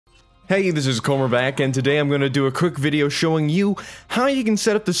Hey, this is Cohmervac, and today I'm going to do a quick video showing you how you can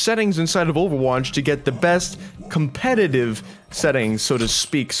set up the settings inside of Overwatch to get the best competitive settings, so to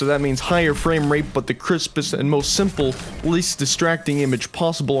speak. So that means higher frame rate, but the crispest and most simple, least distracting image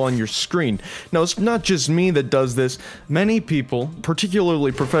possible on your screen. Now, it's not just me that does this. Many people,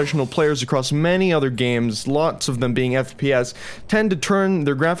 particularly professional players across many other games, lots of them being FPS, tend to turn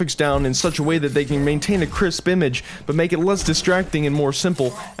their graphics down in such a way that they can maintain a crisp image, but make it less distracting and more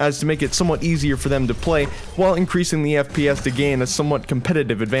simple, as to make it somewhat easier for them to play, while increasing the FPS to gain a somewhat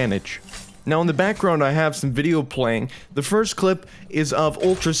competitive advantage. Now in the background I have some video playing. The first clip is of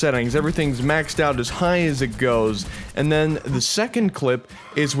ultra settings, everything's maxed out as high as it goes, and then the second clip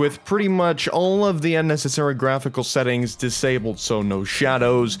is with pretty much all of the unnecessary graphical settings disabled, so no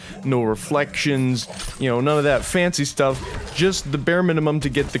shadows, no reflections, you know, none of that fancy stuff, just the bare minimum to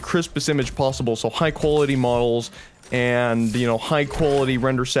get the crispest image possible, so high quality models, and, you know, high quality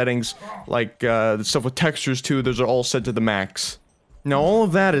render settings, like the stuff with textures too, those are all set to the max. Now, all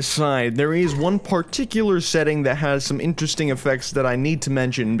of that aside, there is one particular setting that has some interesting effects that I need to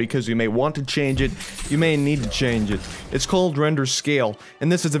mention because you may want to change it, you may need to change it. It's called render scale,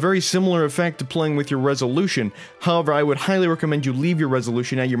 and this is a very similar effect to playing with your resolution. However, I would highly recommend you leave your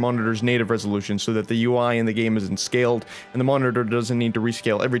resolution at your monitor's native resolution so that the UI in the game isn't scaled, and the monitor doesn't need to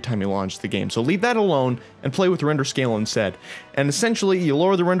rescale every time you launch the game. So leave that alone and play with render scale instead. And essentially, you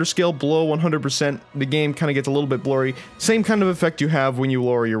lower the render scale below 100%, the game kind of gets a little bit blurry. Same kind of effect you have when you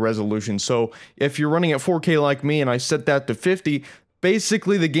lower your resolution. So if you're running at 4K like me and I set that to 50,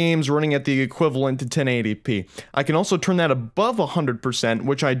 basically the game's running at the equivalent to 1080p. I can also turn that above 100%,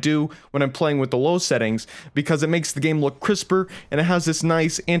 which I do when I'm playing with the low settings, because it makes the game look crisper and it has this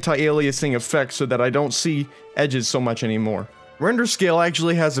nice anti-aliasing effect so that I don't see edges so much anymore. Render scale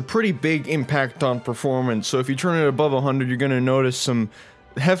actually has a pretty big impact on performance, so if you turn it above 100, you're going to notice some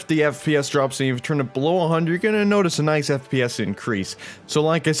hefty FPS drops, and if you turn it below 100, you're going to notice a nice FPS increase. So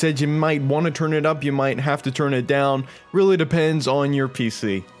like I said, you might want to turn it up, you might have to turn it down, really depends on your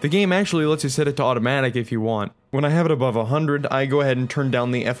PC. The game actually lets you set it to automatic if you want. When I have it above 100, I go ahead and turn down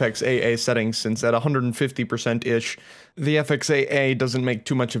the FXAA settings, since at 150%-ish, the FXAA doesn't make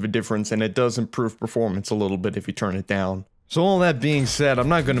too much of a difference, and it does improve performance a little bit if you turn it down. So all that being said, I'm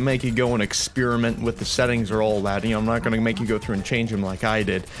not going to make you go and experiment with the settings or all that, you know, I'm not going to make you go through and change them like I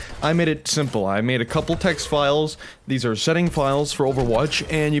did. I made it simple. I made a couple text files, these are setting files for Overwatch,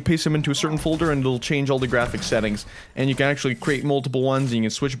 and you paste them into a certain folder and it'll change all the graphic settings. And you can actually create multiple ones and you can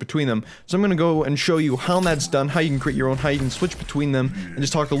switch between them. So I'm going to go and show you how that's done, how you can create your own, how you can switch between them, and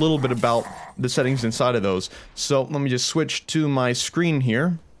just talk a little bit about the settings inside of those. So let me just switch to my screen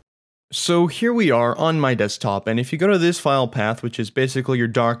here. So here we are on my desktop, and if you go to this file path, which is basically your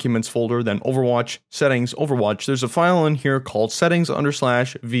documents folder, then Overwatch, settings, Overwatch, there's a file in here called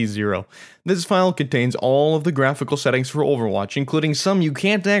settings_v0. This file contains all of the graphical settings for Overwatch, including some you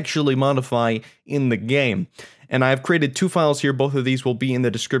can't actually modify in the game. And I've created two files here, both of these will be in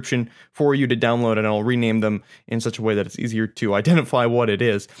the description for you to download, and I'll rename them in such a way that it's easier to identify what it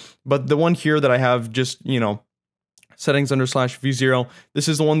is. But the one here that I have just, you know, settings_v0. This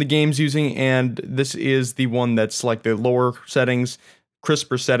is the one the game's using, and this is the one that's like the lower settings,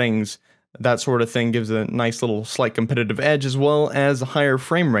 crisper settings, that sort of thing. Gives a nice little slight competitive edge, as well as a higher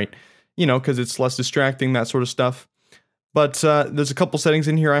frame rate, you know, because it's less distracting, that sort of stuff. But there's a couple settings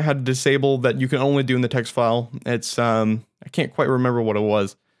in here I had to disable that you can only do in the text file. It's, I can't quite remember what it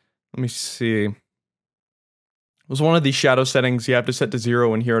was. Let me see. It was one of these shadow settings you have to set to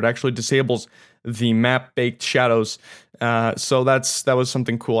 0 in here. It actually disables the map-baked shadows, so that was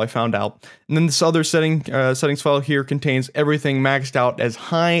something cool I found out. And then this other settings file here contains everything maxed out as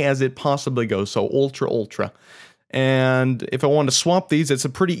high as it possibly goes, so ultra. And if I want to swap these, it's a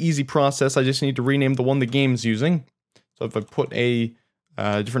pretty easy process. I just need to rename the one the game's using. So if I put a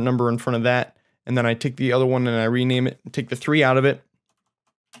different number in front of that, and then I take the other one and I rename it, take the 3 out of it,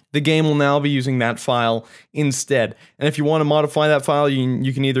 the game will now be using that file instead. And if you want to modify that file,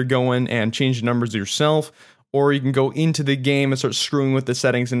 you can either go in and change the numbers yourself, or you can go into the game and start screwing with the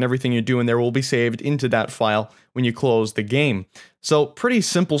settings, and everything you do in there will be saved into that file when you close the game. So pretty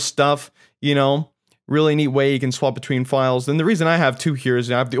simple stuff, you know, really neat way you can swap between files. And the reason I have two here is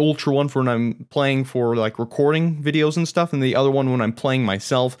I have the ultra one for when I'm playing for like recording videos and stuff, and the other one when I'm playing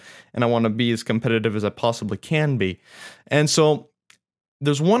myself and I want to be as competitive as I possibly can be. And so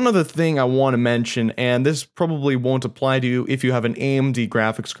there's one other thing I want to mention, and this probably won't apply to you if you have an AMD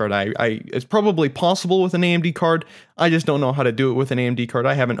graphics card. It's probably possible with an AMD card. I just don't know how to do it with an AMD card.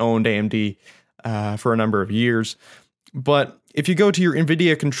 I haven't owned AMD for a number of years. But if you go to your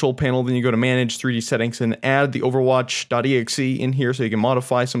NVIDIA control panel, then you go to Manage 3D Settings and add the Overwatch.exe in here so you can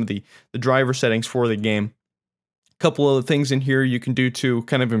modify some of the driver settings for the game. A couple of things in here you can do to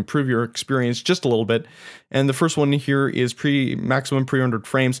kind of improve your experience just a little bit. And the first one here is maximum pre-rendered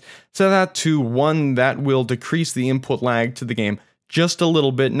frames. Set that to 1. That will decrease the input lag to the game just a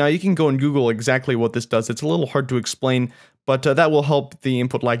little bit. Now you can go and Google exactly what this does. It's a little hard to explain, but that will help the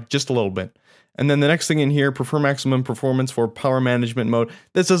input lag just a little bit. And then the next thing in here, prefer maximum performance for power management mode.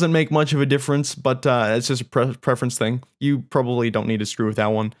 This doesn't make much of a difference, but it's just a preference thing. You probably don't need to screw with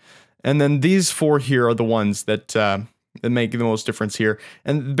that one. And then these 4 here are the ones that make the most difference here.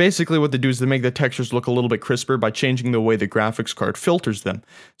 And basically what they do is they make the textures look a little bit crisper by changing the way the graphics card filters them.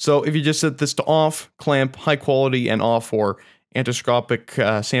 So if you just set this to off, clamp, high quality, and off, or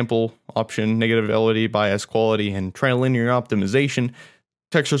antiscopic sample option, negative LED, bias quality, and trilinear optimization,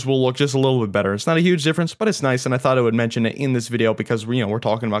 textures will look just a little bit better. It's not a huge difference, but it's nice, and I thought I would mention it in this video because we're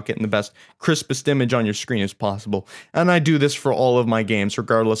talking about getting the best, crispest image on your screen as possible. And I do this for all of my games,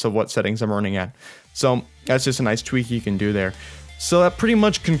 regardless of what settings I'm running at. So that's just a nice tweak you can do there. So that pretty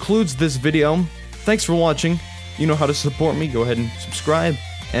much concludes this video. Thanks for watching. You know how to support me. Go ahead and subscribe.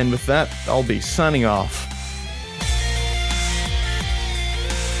 And with that, I'll be signing off.